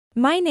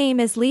My name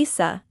is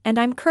Lisa, and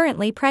I'm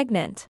currently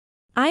pregnant.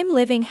 I'm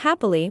living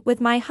happily with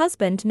my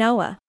husband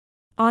Noah.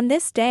 On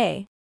this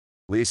day.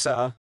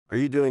 Lisa, are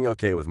you doing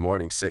okay with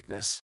morning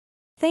sickness?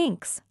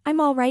 Thanks,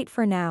 I'm alright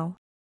for now.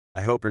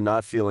 I hope you're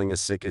not feeling as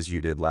sick as you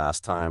did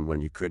last time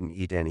when you couldn't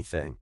eat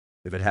anything.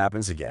 If it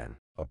happens again,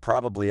 I'll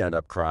probably end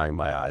up crying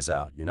my eyes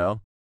out, you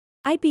know?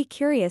 I'd be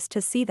curious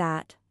to see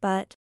that,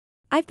 but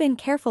I've been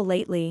careful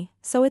lately,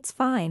 so it's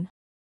fine.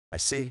 I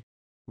see.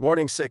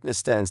 Morning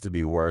sickness tends to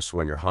be worse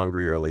when you're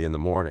hungry early in the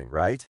morning,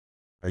 right?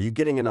 Are you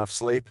getting enough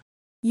sleep?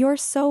 You're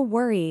so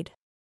worried.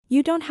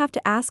 You don't have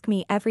to ask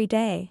me every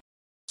day.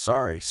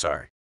 Sorry.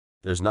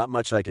 There's not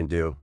much I can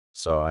do,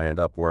 so I end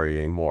up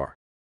worrying more.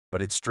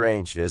 But it's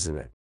strange, isn't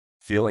it?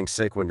 Feeling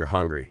sick when you're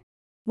hungry.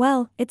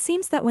 Well, it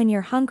seems that when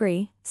you're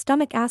hungry,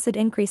 stomach acid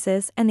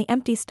increases and the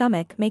empty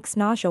stomach makes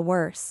nausea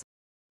worse.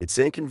 It's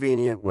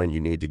inconvenient when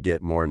you need to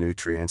get more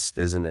nutrients,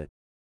 isn't it?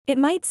 It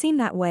might seem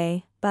that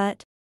way,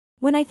 but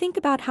when I think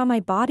about how my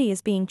body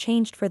is being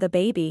changed for the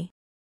baby,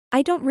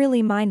 I don't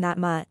really mind that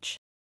much.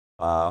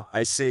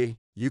 I see.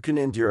 You can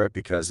endure it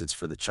because it's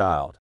for the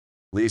child.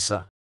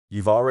 Lisa,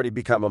 you've already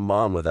become a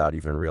mom without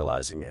even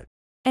realizing it.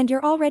 And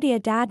you're already a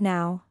dad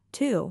now,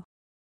 too.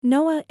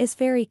 Noah is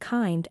very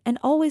kind and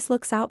always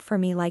looks out for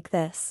me like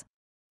this.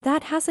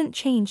 That hasn't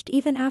changed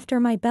even after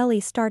my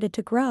belly started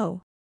to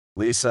grow.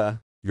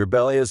 Lisa, your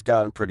belly has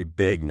gotten pretty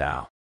big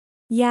now.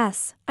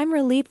 Yes, I'm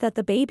relieved that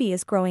the baby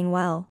is growing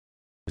well.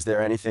 Is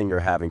there anything you're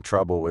having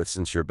trouble with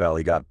since your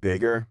belly got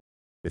bigger?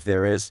 If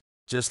there is,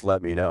 just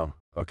let me know,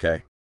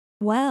 okay?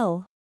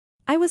 Well,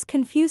 I was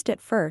confused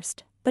at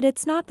first, but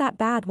it's not that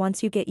bad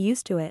once you get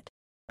used to it.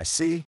 I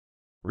see.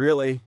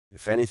 Really,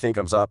 if anything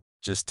comes up,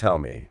 just tell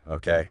me,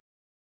 okay?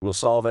 We'll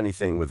solve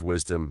anything with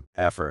wisdom,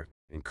 effort,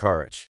 and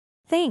courage.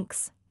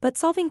 Thanks, but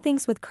solving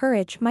things with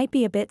courage might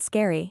be a bit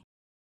scary.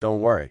 Don't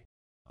worry.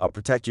 I'll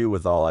protect you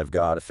with all I've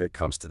got if it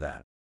comes to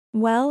that.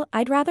 Well,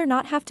 I'd rather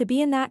not have to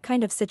be in that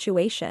kind of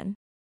situation.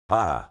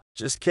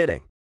 Just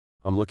kidding.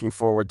 I'm looking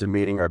forward to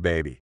meeting our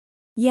baby.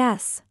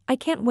 Yes, I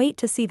can't wait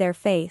to see their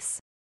face.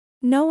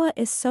 Noah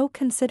is so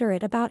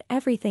considerate about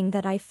everything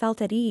that I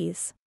felt at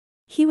ease.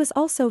 He was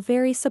also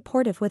very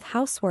supportive with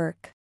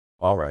housework.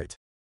 All right.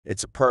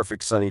 It's a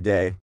perfect sunny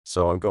day,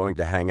 so I'm going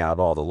to hang out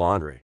all the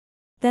laundry.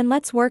 Then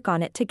let's work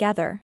on it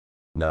together.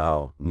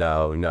 No.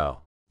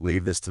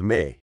 Leave this to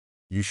me.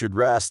 You should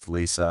rest,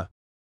 Lisa.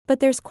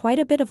 But there's quite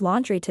a bit of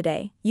laundry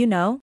today, you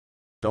know?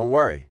 Don't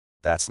worry.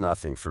 That's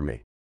nothing for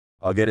me.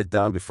 I'll get it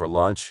done before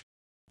lunch.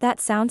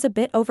 That sounds a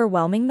bit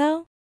overwhelming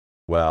though.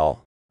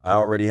 Well, I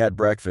already had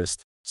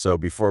breakfast, so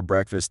before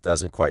breakfast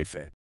doesn't quite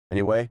fit.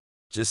 Anyway,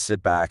 just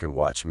sit back and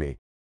watch me.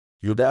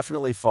 You'll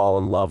definitely fall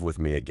in love with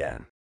me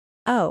again.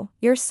 Oh,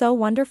 you're so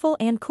wonderful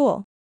and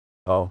cool.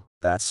 Oh,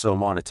 that's so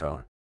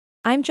monotone.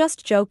 I'm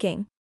just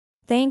joking.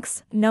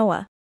 Thanks,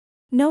 Noah.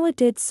 Noah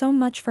did so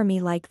much for me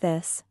like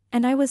this,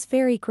 and I was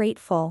very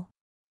grateful.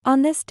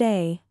 On this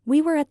day,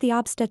 we were at the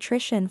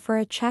obstetrician for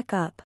a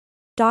checkup.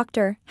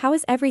 Doctor, how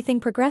is everything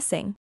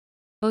progressing?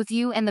 Both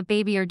you and the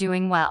baby are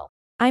doing well.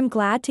 I'm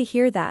glad to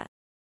hear that.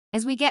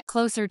 As we get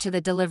closer to the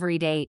delivery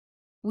date,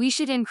 we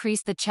should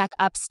increase the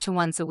checkups to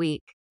once a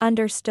week.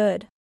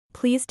 Understood.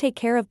 Please take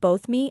care of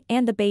both me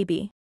and the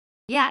baby.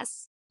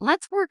 Yes,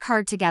 let's work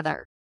hard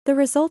together. The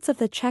results of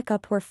the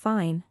checkup were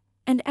fine,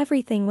 and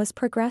everything was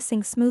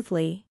progressing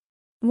smoothly.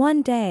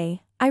 One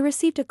day, I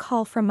received a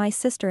call from my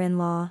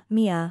sister-in-law,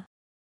 Mia.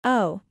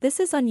 Oh, this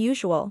is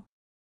unusual.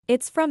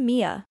 It's from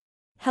Mia.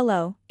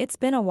 Hello, it's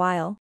been a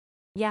while.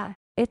 Yeah,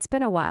 it's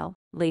been a while,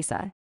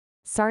 Lisa.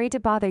 Sorry to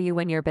bother you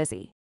when you're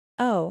busy.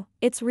 Oh,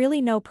 it's really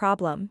no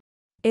problem.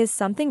 Is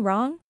something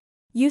wrong?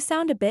 You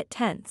sound a bit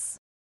tense.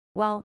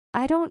 Well,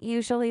 I don't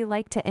usually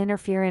like to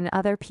interfere in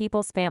other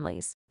people's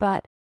families,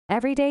 but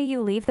every day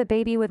you leave the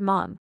baby with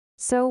mom.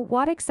 So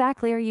what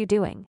exactly are you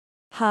doing?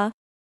 Huh?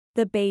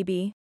 The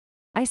baby.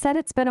 I said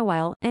it's been a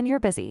while and you're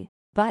busy,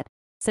 but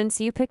since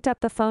you picked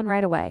up the phone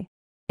right away,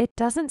 it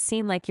doesn't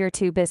seem like you're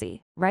too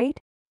busy, right?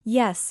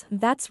 Yes,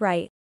 that's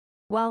right.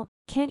 Well,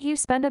 can't you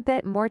spend a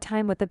bit more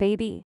time with the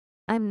baby?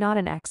 I'm not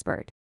an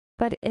expert,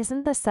 but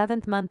isn't the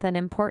 7th month an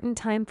important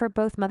time for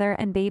both mother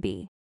and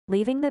baby?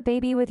 Leaving the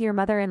baby with your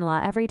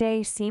mother-in-law every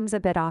day seems a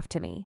bit off to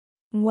me.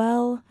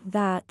 Well,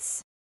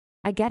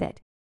 I get it.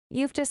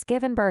 You've just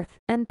given birth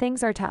and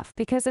things are tough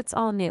because it's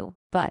all new,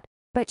 but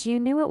you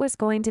knew it was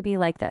going to be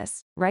like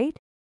this, right?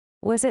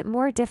 Was it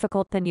more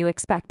difficult than you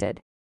expected?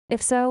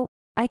 If so,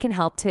 I can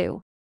help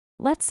too.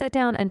 Let's sit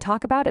down and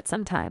talk about it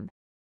sometime.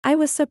 I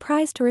was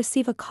surprised to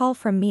receive a call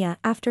from Mia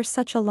after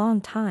such a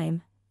long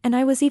time, and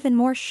I was even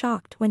more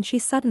shocked when she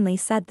suddenly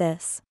said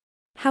this.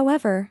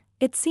 However,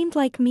 it seemed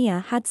like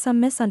Mia had some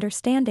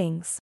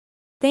misunderstandings.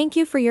 Thank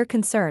you for your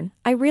concern,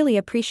 I really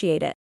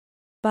appreciate it.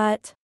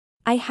 But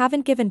I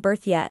haven't given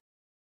birth yet.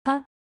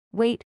 Huh?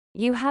 Wait,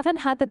 you haven't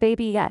had the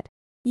baby yet?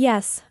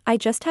 Yes, I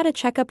just had a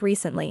checkup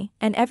recently,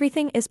 and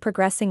everything is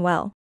progressing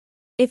well.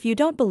 If you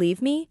don't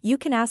believe me, you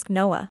can ask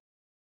Noah.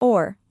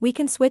 Or, we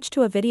can switch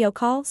to a video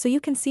call so you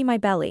can see my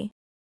belly.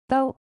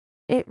 Though,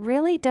 it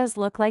really does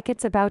look like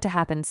it's about to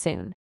happen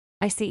soon.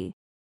 I see.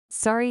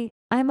 Sorry,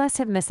 I must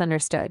have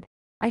misunderstood.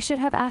 I should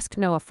have asked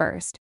Noah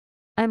first.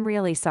 I'm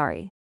really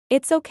sorry.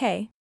 It's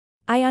okay.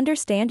 I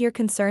understand your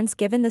concerns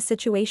given the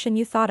situation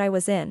you thought I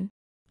was in.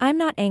 I'm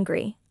not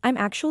angry. I'm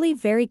actually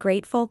very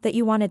grateful that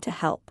you wanted to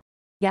help.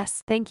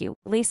 Yes, thank you,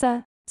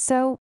 Lisa.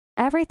 So,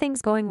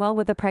 everything's going well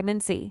with the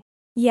pregnancy.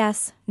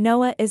 Yes,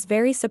 Noah is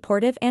very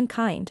supportive and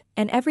kind,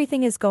 and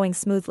everything is going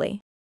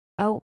smoothly.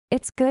 Oh,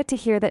 it's good to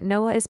hear that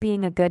Noah is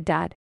being a good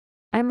dad.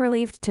 I'm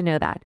relieved to know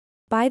that.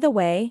 By the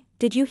way,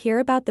 did you hear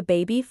about the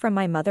baby from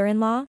my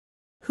mother-in-law?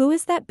 Who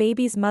is that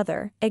baby's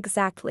mother,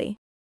 exactly?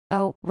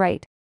 Oh,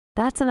 right.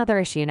 That's another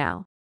issue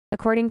now.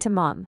 According to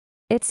Mom,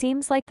 it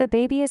seems like the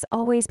baby is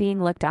always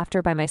being looked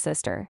after by my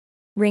sister.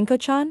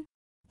 Rinko-chan?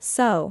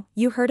 So,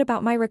 you heard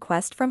about my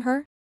request from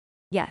her?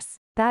 Yes,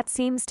 that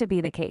seems to be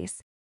the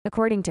case.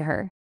 According to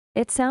her,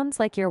 it sounds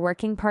like you're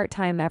working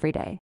part-time every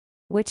day,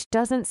 which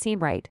doesn't seem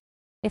right.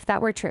 If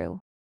that were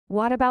true,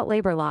 what about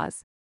labor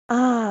laws?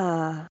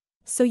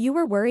 So you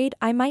were worried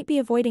I might be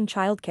avoiding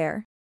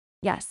childcare?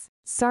 Yes,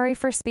 sorry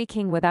for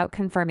speaking without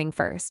confirming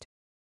first.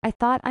 I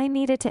thought I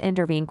needed to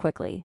intervene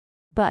quickly.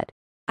 But,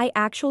 I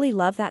actually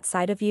love that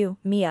side of you,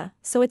 Mia,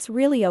 so it's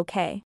really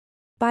okay.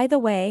 By the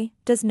way,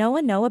 does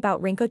Noah know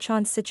about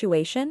Rinko-chan's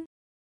situation?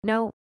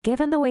 no,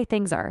 given the way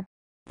things are,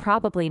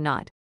 probably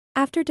not.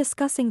 After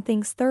discussing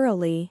things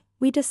thoroughly,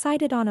 we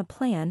decided on a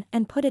plan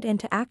and put it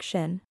into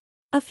action.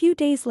 A few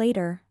days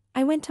later,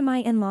 I went to my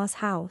in-laws'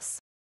 house.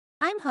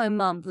 I'm home,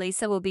 Mom.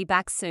 Lisa will be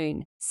back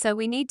soon, so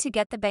we need to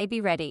get the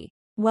baby ready.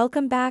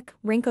 Welcome back,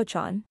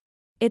 Rinko-chan.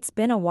 It's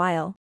been a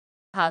while.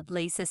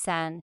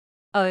 Lisa-san.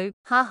 Oh,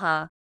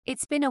 haha.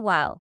 It's been a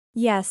while.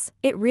 Yes,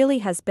 it really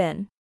has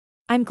been.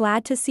 I'm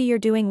glad to see you're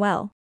doing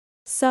well.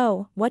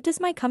 So, what does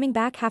my coming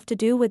back have to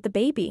do with the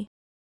baby?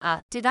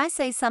 Did I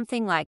say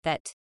something like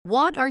that?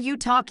 What are you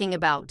talking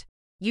about?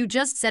 You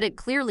just said it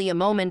clearly a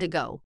moment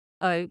ago.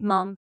 Oh,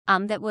 Mom,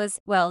 that was,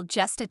 well,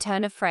 just a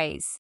turn of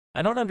phrase.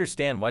 I don't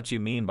understand what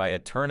you mean by a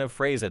turn of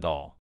phrase at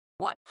all.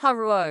 What?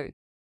 Haruo.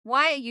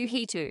 Why are you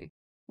here too?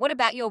 What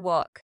about your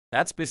work?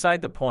 That's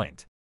beside the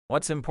point.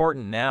 What's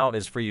important now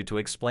is for you to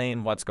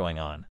explain what's going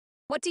on.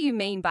 What do you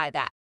mean by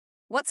that?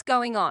 What's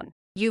going on?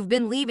 You've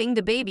been leaving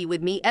the baby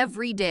with me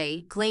every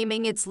day,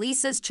 claiming it's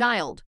Lisa's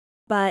child.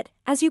 But,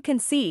 as you can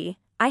see,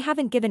 I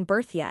haven't given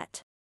birth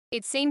yet.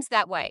 It seems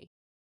that way.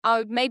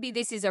 Oh, maybe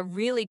this is a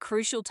really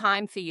crucial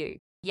time for you.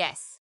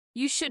 Yes.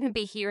 You shouldn't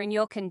be here in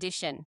your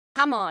condition.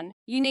 Come on,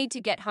 you need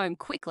to get home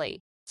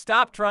quickly.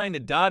 Stop trying to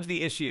dodge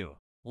the issue.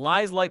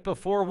 Lies like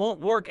before won't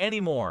work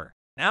anymore.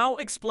 Now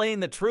explain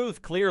the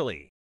truth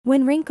clearly.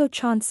 When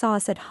Rinko-chan saw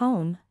us at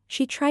home,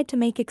 she tried to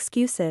make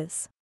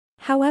excuses.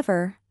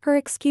 However, her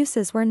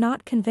excuses were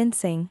not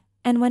convincing,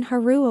 and when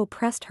Haruo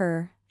pressed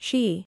her,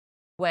 she...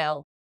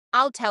 Well,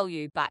 I'll tell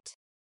you, but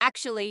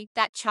actually,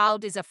 that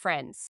child is a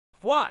friend's.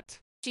 What?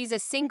 She's a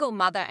single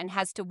mother and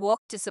has to work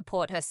to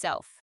support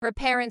herself. Her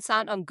parents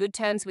aren't on good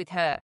terms with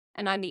her,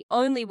 and I'm the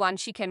only one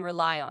she can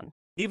rely on.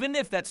 Even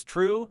if that's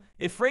true,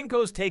 if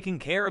Franco's taking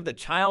care of the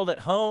child at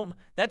home,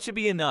 that should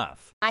be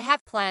enough. I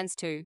have plans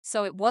too,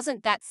 so it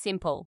wasn't that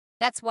simple.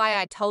 That's why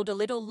I told a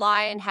little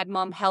lie and had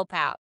Mom help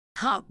out.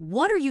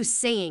 What are you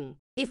saying?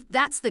 If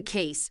that's the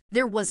case,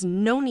 there was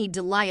no need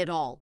to lie at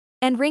all.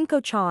 And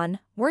Rinko-chan,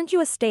 weren't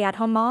you a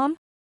stay-at-home mom?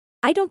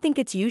 I don't think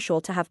it's usual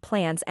to have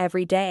plans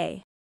every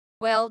day.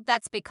 Well,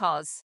 that's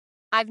because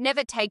I've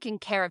never taken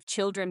care of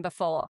children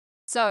before,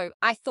 so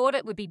I thought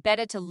it would be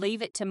better to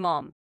leave it to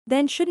Mom.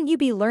 Then shouldn't you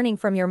be learning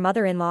from your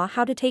mother-in-law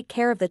how to take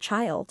care of the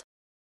child?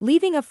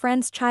 Leaving a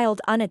friend's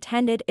child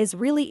unattended is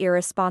really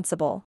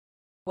irresponsible.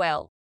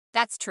 Well,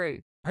 that's true.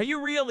 Are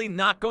you really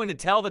not going to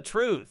tell the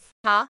truth?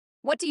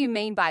 What do you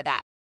mean by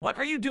that? What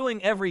are you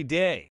doing every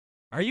day?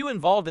 Are you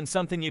involved in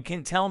something you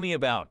can tell me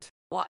about?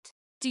 What?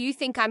 Do you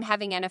think I'm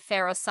having an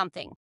affair or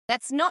something?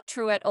 That's not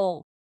true at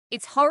all.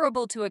 It's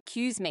horrible to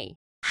accuse me.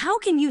 How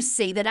can you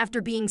say that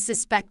after being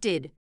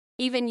suspected?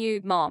 Even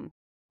you, Mom.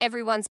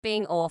 Everyone's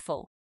being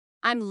awful.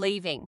 I'm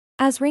leaving.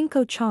 As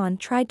Rinko-chan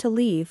tried to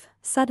leave,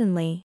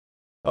 suddenly...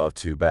 Oh,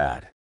 too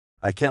bad.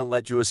 I can't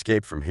let you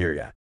escape from here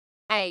yet.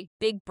 Hey,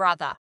 big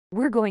brother.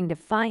 We're going to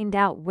find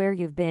out where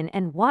you've been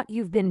and what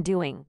you've been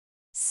doing.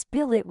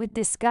 Spill it with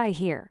this guy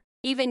here.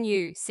 Even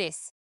you,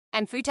 sis.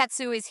 And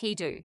Futatsu is here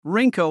too.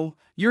 Rinko,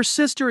 your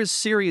sister is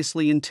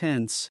seriously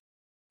intense.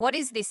 What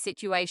is this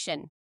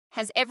situation?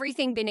 Has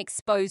everything been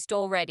exposed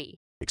already?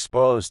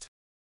 Exposed?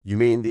 You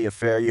mean the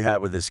affair you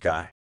had with this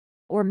guy?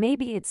 Or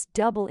maybe it's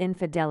double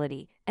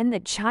infidelity, and the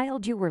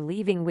child you were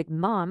leaving with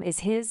Mom is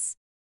his?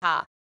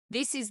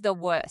 This is the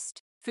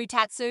worst.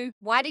 Futatsu,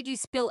 why did you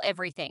spill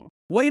everything?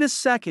 Wait a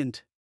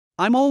second.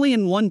 I'm only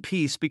in one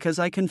piece because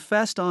I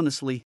confessed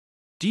honestly.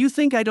 Do you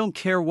think I don't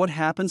care what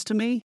happens to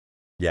me?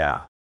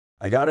 Yeah.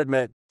 I gotta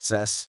admit,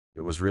 Sess,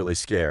 it was really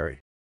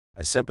scary.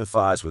 I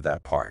sympathize with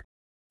that part.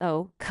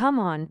 Oh, come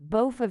on,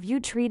 both of you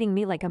treating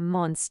me like a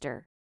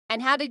monster.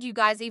 And how did you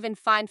guys even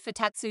find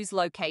Futatsu's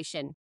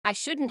location? I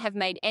shouldn't have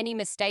made any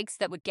mistakes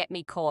that would get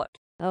me caught.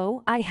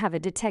 Oh, I have a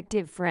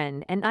detective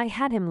friend and I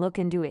had him look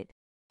into it.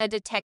 A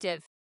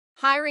detective.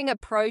 Hiring a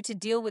pro to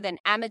deal with an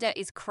amateur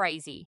is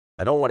crazy.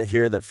 I don't want to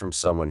hear that from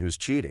someone who's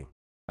cheating.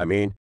 I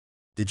mean,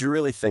 did you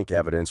really think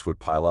evidence would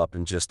pile up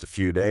in just a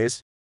few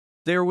days?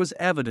 There was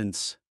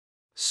evidence.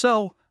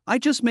 So, I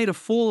just made a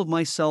fool of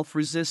myself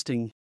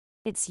resisting.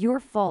 It's your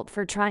fault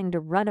for trying to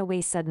run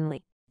away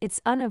suddenly. It's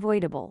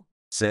unavoidable.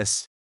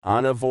 Sis,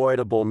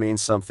 unavoidable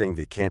means something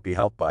that can't be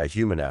helped by a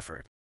human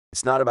effort.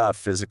 It's not about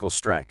physical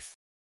strength.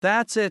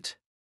 That's it.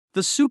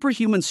 The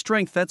superhuman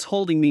strength that's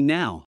holding me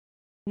now.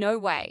 No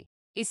way.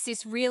 Is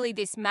sis really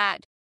this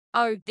mad?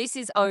 Oh, this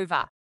is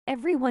over.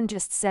 Everyone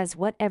just says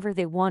whatever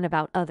they want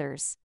about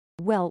others.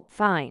 Well,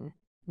 fine.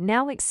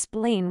 Now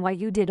explain why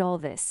you did all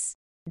this.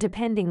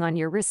 Depending on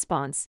your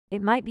response,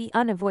 it might be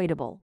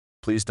unavoidable.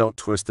 Please don't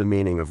twist the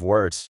meaning of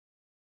words.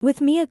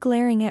 With Mia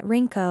glaring at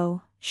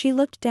Rinko, she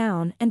looked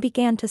down and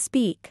began to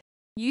speak.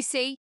 You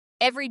see,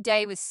 every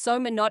day was so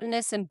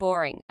monotonous and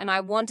boring, and I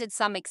wanted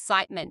some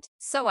excitement,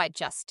 so I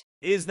just.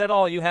 Is that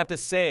all you have to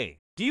say?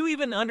 Do you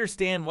even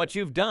understand what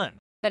you've done?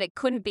 But it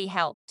couldn't be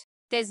helped.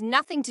 There's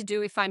nothing to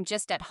do if I'm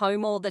just at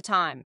home all the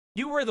time.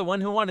 You were the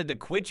one who wanted to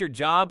quit your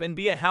job and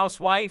be a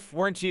housewife,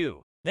 weren't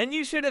you? Then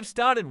you should have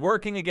started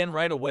working again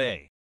right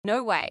away.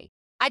 No way.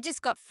 I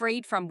just got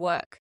freed from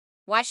work.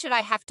 Why should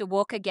I have to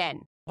work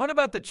again? What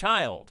about the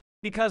child?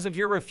 Because of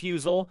your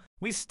refusal,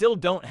 we still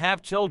don't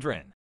have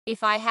children.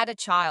 If I had a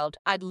child,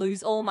 I'd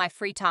lose all my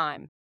free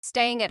time,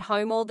 staying at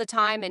home all the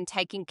time and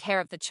taking care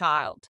of the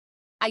child.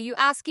 Are you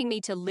asking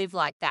me to live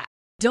like that?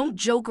 Don't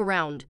joke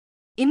around.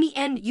 In the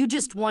end, you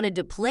just wanted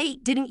to play,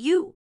 didn't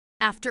you?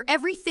 After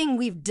everything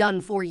we've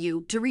done for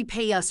you to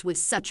repay us with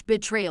such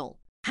betrayal.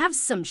 Have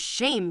some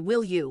shame,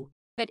 will you?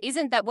 But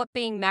isn't that what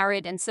being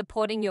married and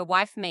supporting your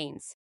wife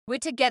means? We're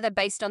together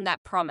based on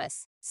that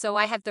promise, so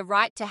I have the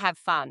right to have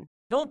fun.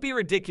 Don't be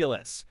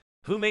ridiculous.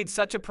 Who made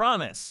such a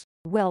promise?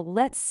 Well,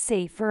 let's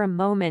say for a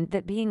moment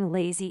that being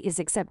lazy is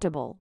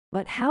acceptable.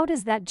 But how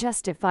does that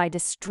justify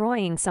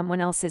destroying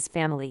someone else's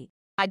family?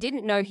 I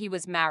didn't know he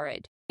was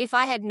married. If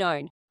I had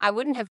known, I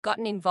wouldn't have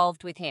gotten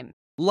involved with him.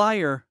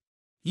 Liar.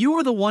 You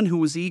were the one who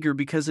was eager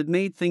because it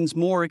made things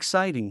more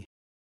exciting.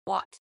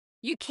 What?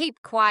 You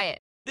keep quiet.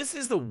 This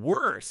is the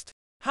worst.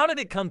 How did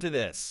it come to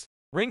this?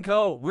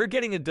 Rinko, we're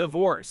getting a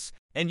divorce,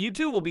 and you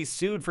two will be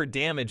sued for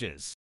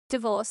damages.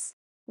 Divorce?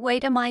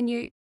 Wait, am I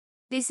new?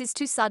 This is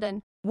too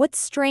sudden. What's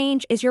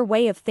strange is your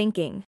way of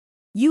thinking.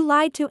 You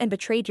lied to and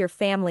betrayed your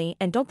family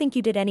and don't think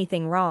you did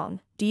anything wrong,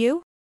 do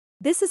you?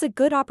 This is a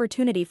good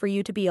opportunity for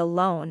you to be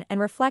alone and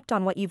reflect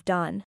on what you've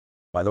done.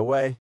 By the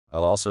way,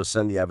 I'll also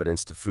send the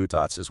evidence to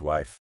Futatsu's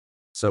wife.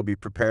 So be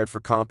prepared for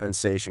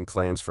compensation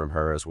claims from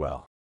her as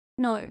well.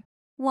 No.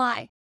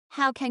 Why?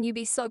 How can you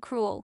be so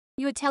cruel?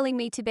 You are telling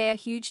me to bear a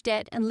huge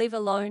debt and live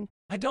alone.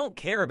 I don't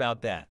care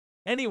about that.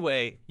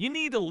 Anyway, you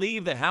need to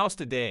leave the house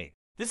today.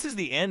 This is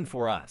the end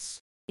for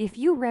us. If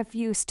you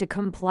refuse to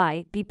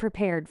comply, be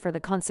prepared for the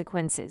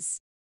consequences.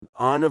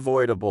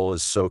 Unavoidable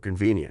is so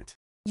convenient.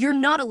 You're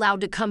not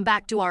allowed to come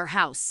back to our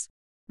house.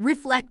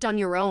 Reflect on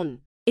your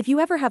own. If you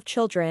ever have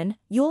children,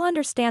 you'll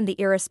understand the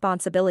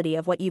irresponsibility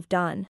of what you've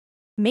done.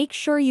 Make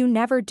sure you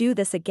never do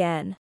this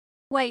again.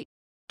 Wait,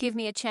 give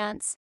me a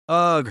chance.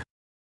 Ugh.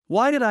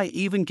 Why did I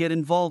even get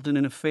involved in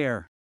an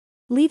affair?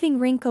 Leaving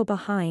Rinko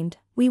behind,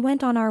 we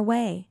went on our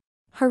way.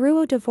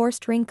 Haruo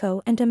divorced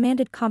Rinko and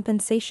demanded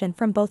compensation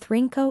from both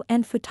Rinko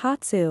and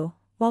Futatsu,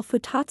 while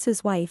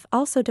Futatsu's wife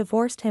also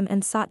divorced him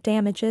and sought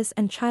damages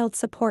and child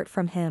support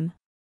from him.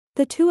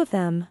 The two of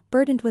them,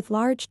 burdened with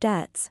large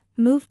debts,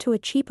 moved to a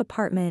cheap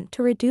apartment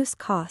to reduce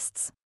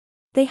costs.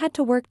 They had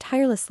to work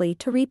tirelessly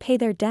to repay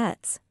their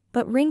debts,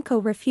 but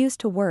Rinko refused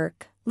to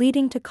work,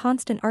 leading to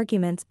constant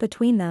arguments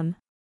between them.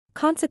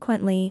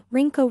 Consequently,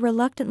 Rinko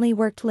reluctantly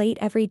worked late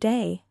every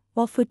day,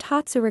 while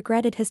Futatsu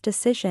regretted his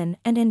decision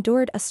and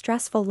endured a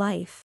stressful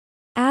life.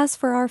 As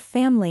for our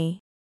family,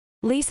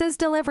 Lisa's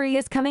delivery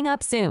is coming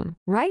up soon,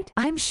 right?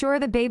 I'm sure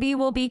the baby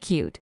will be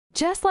cute,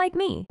 just like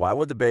me. Why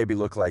would the baby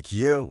look like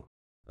you?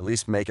 At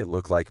least make it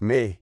look like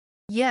me.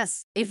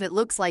 Yes, if it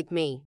looks like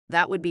me,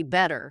 that would be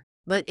better.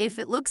 But if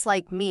it looks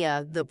like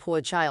Mia, the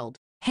poor child.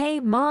 Hey,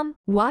 Mom,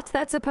 what's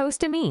that supposed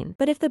to mean?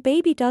 but if the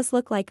baby does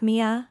look like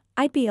Mia,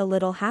 I'd be a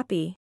little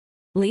happy.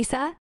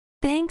 Lisa?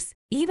 Thanks,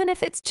 even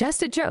if it's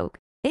just a joke.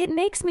 It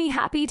makes me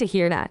happy to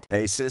hear that.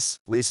 Hey sis,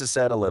 Lisa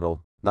said a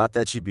little, not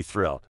that you'd be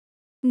thrilled.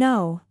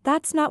 No,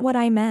 that's not what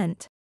I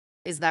meant.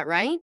 Is that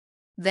right?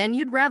 Then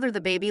you'd rather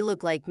the baby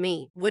look like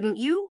me, wouldn't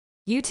you?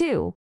 You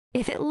too.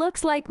 If it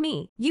looks like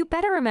me, you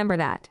better remember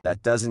that.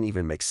 That doesn't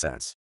even make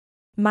sense.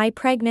 My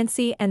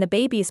pregnancy and the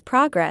baby's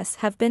progress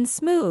have been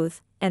smooth,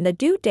 and the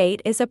due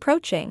date is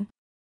approaching.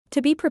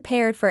 To be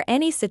prepared for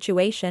any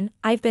situation,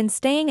 I've been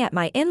staying at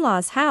my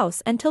in-laws'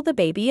 house until the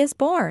baby is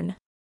born.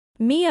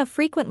 Mia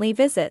frequently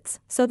visits,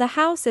 so the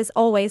house is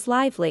always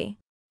lively.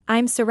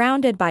 I'm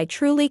surrounded by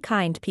truly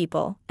kind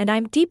people, and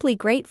I'm deeply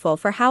grateful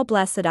for how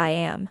blessed I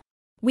am.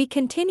 We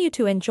continue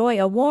to enjoy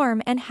a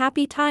warm and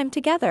happy time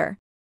together.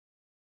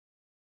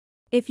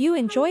 If you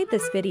enjoyed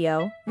this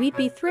video, we'd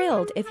be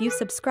thrilled if you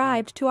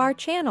subscribed to our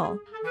channel.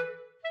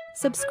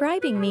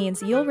 Subscribing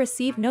means you'll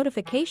receive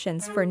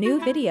notifications for new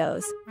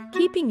videos,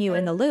 keeping you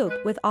in the loop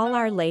with all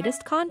our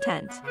latest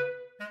content.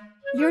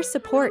 Your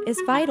support is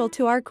vital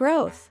to our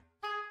growth.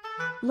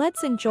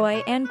 Let's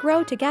enjoy and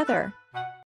grow together.